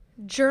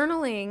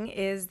 Journaling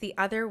is the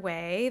other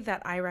way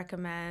that I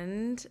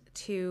recommend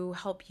to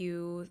help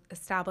you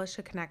establish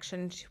a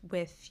connection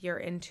with your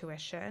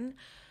intuition.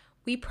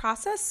 We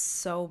process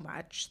so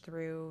much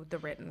through the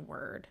written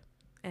word,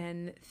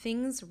 and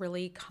things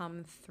really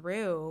come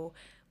through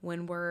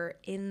when we're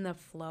in the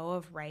flow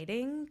of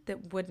writing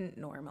that wouldn't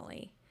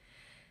normally.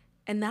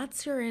 And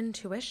that's your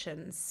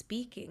intuition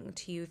speaking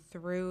to you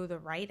through the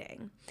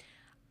writing.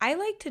 I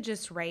like to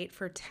just write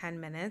for 10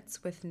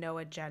 minutes with no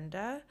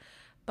agenda,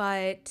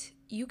 but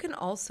you can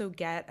also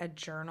get a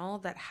journal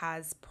that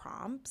has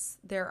prompts.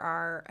 There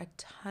are a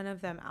ton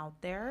of them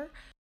out there.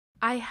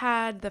 I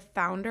had the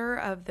founder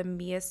of the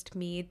Meest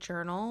Me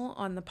journal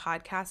on the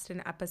podcast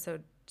in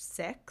episode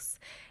 6,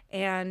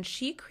 and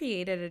she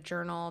created a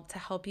journal to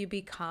help you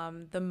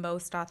become the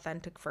most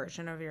authentic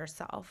version of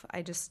yourself.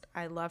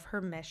 I love her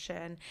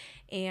mission,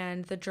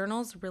 and the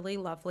journal's really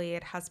lovely.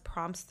 It has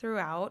prompts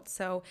throughout,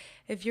 so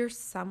if you're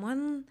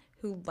someone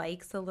who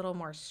likes a little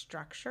more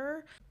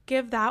structure,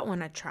 give that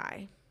one a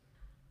try.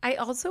 I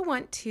also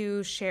want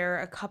to share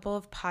a couple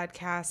of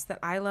podcasts that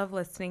I love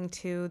listening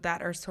to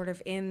that are sort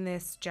of in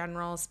this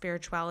general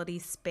spirituality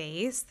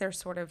space. They're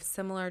sort of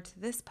similar to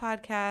this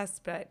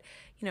podcast, but,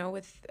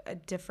 with a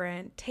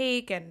different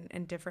take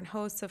and different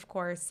hosts, of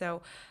course.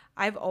 So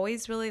I've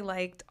always really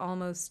liked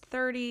Almost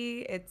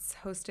 30. It's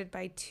hosted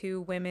by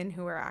two women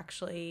who are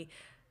actually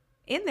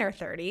in their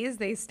 30s.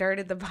 They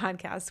started the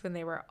podcast when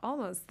they were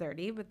almost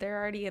 30, but they're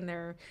already in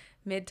their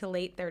mid to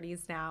late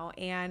 30s now.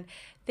 And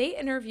they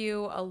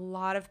interview a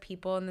lot of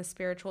people in the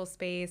spiritual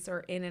space or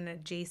in an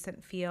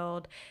adjacent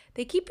field.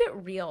 They keep it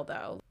real,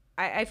 though.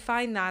 I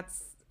find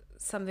that's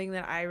something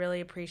that I really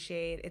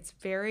appreciate. It's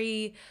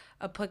very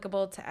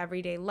applicable to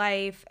everyday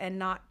life and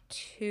not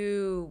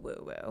too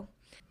woo-woo.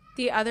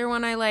 The other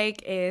one I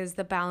like is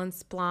The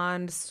Balanced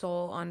Blonde,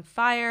 Soul on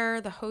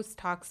Fire. The host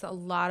talks a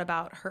lot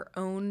about her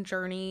own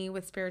journey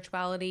with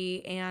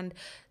spirituality, and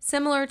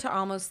similar to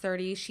Almost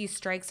 30, she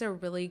strikes a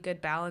really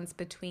good balance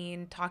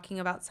between talking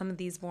about some of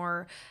these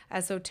more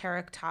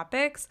esoteric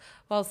topics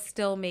while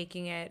still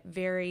making it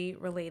very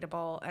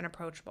relatable and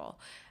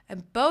approachable.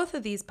 And both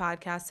of these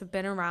podcasts have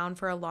been around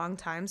for a long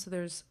time, so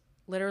there's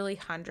literally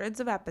hundreds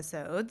of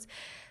episodes.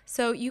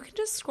 So you can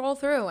just scroll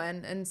through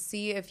and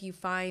see if you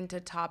find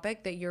a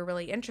topic that you're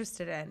really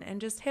interested in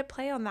and just hit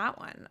play on that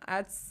one.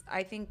 That's,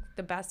 I think,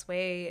 the best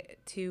way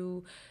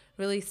to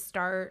really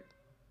start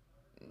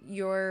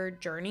your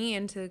journey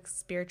into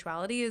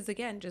spirituality is,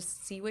 again,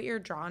 just see what you're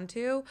drawn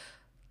to,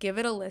 give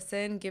it a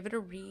listen, give it a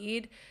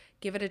read,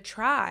 give it a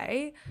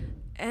try,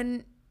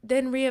 and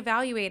then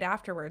reevaluate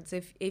afterwards.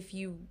 If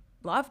you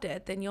loved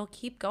it, then you'll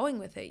keep going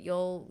with it.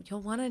 You'll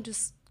want to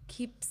just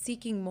keep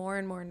seeking more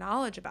and more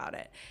knowledge about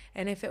it.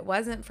 And if it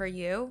wasn't for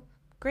you,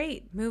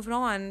 great, move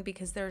on,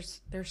 because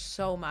there's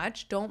so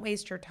much. Don't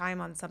waste your time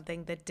on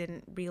something that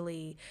didn't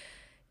really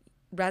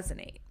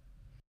resonate.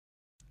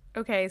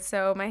 Okay,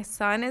 so my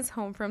son is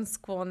home from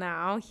school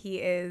now. He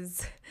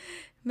is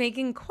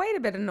making quite a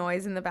bit of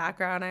noise in the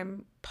background.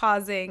 I'm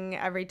pausing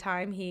every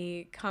time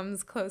he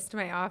comes close to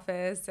my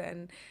office,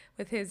 and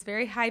with his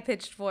very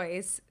high-pitched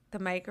voice, the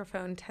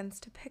microphone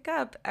tends to pick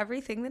up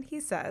everything that he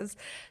says.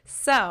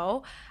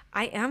 So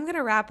I am going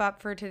to wrap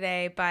up for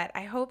today, but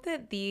I hope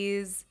that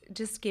these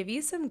just give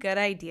you some good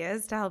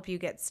ideas to help you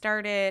get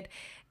started.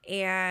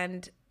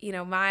 And,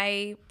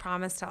 my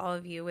promise to all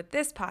of you with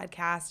this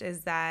podcast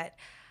is that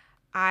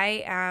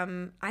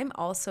I'm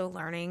also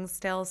learning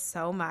still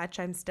so much.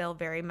 I'm still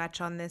very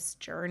much on this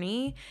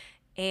journey,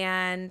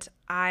 and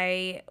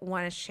I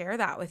want to share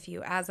that with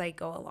you as I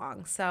go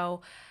along.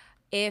 So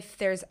if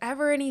there's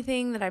ever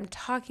anything that I'm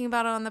talking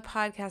about on the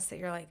podcast that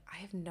you're like, I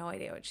have no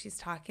idea what she's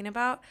talking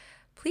about,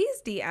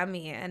 please DM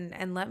me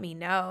and let me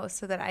know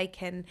so that I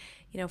can,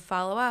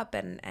 follow up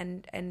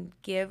and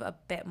give a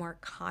bit more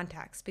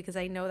context, because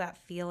I know that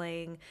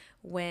feeling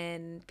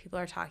when people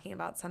are talking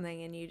about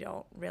something and you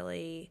don't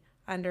really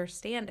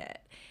understand it.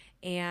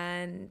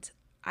 And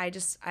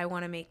I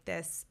want to make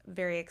this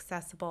very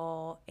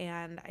accessible,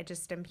 and I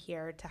just am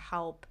here to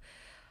help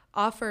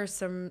offer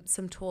some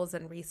tools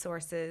and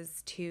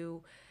resources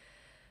to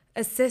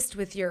assist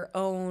with your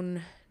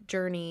own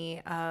journey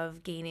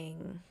of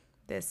gaining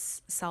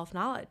this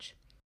self-knowledge.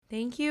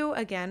 Thank you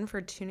again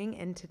for tuning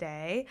in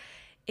today.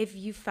 If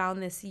you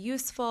found this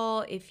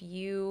useful, if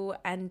you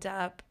end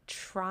up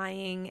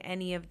trying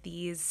any of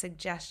these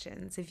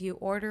suggestions, if you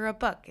order a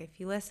book, if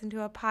you listen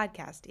to a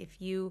podcast,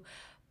 if you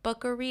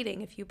book a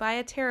reading, if you buy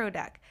a tarot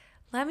deck,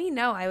 let me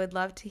know. I would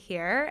love to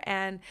hear.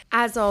 And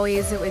as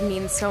always, it would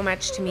mean so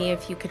much to me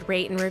if you could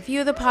rate and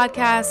review the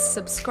podcast,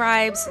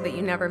 subscribe so that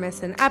you never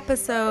miss an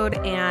episode,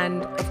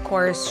 and of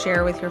course,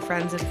 share with your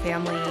friends and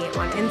family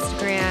on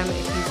Instagram.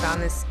 If you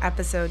found this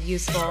episode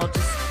useful,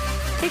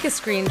 just take a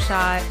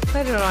screenshot,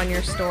 put it on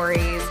your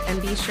stories,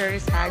 and be sure to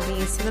tag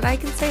me so that I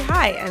can say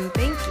hi and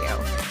thank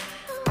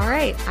you. All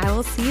right, I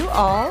will see you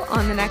all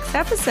on the next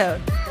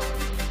episode.